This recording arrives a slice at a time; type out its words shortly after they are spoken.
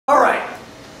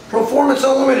Proformance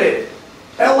Unlimited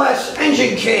LS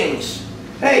Engine Kings.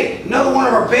 Hey, another one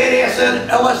of our badass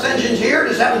LS engines here.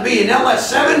 This happens to be an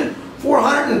LS7,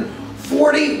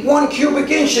 441 cubic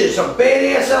inches, a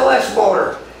badass LS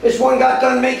motor. This one got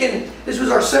done making, this was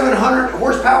our 700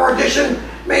 horsepower edition,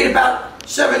 made about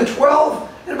 712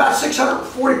 and about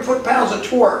 640 foot-pounds of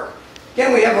torque.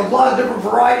 Again, we have a lot of different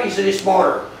varieties of this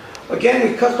motor. Again,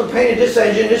 we custom painted this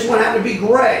engine. This one happened to be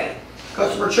gray.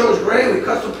 Customer chose gray, we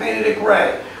custom painted it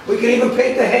gray. We can even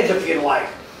paint the heads if you'd like.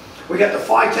 We got the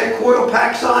 510 coil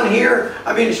packs on here.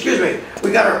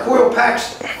 We got our coil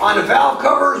packs on the valve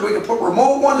covers. We can put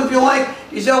remote ones if you like.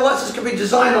 These LSs can be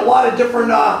designed a lot of different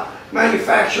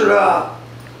manufactured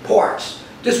parts.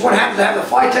 This one happens to have the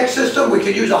 510 system. We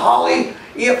could use a Holley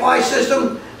EFI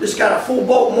system. This got a full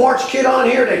bolt March kit on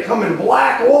here. They come in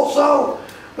black also.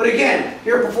 But again,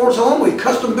 here at Proformance Unlimited, we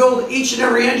custom build each and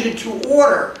every engine to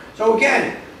order. So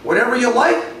again, whatever you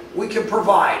like, we can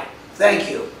provide.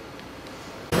 Thank you.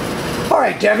 All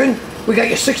right, Devin, we got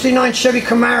your 69 Chevy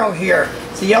Camaro here.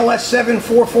 It's the LS7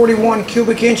 441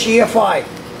 cubic inch EFI.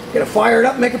 Get it fired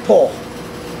up, make it pull.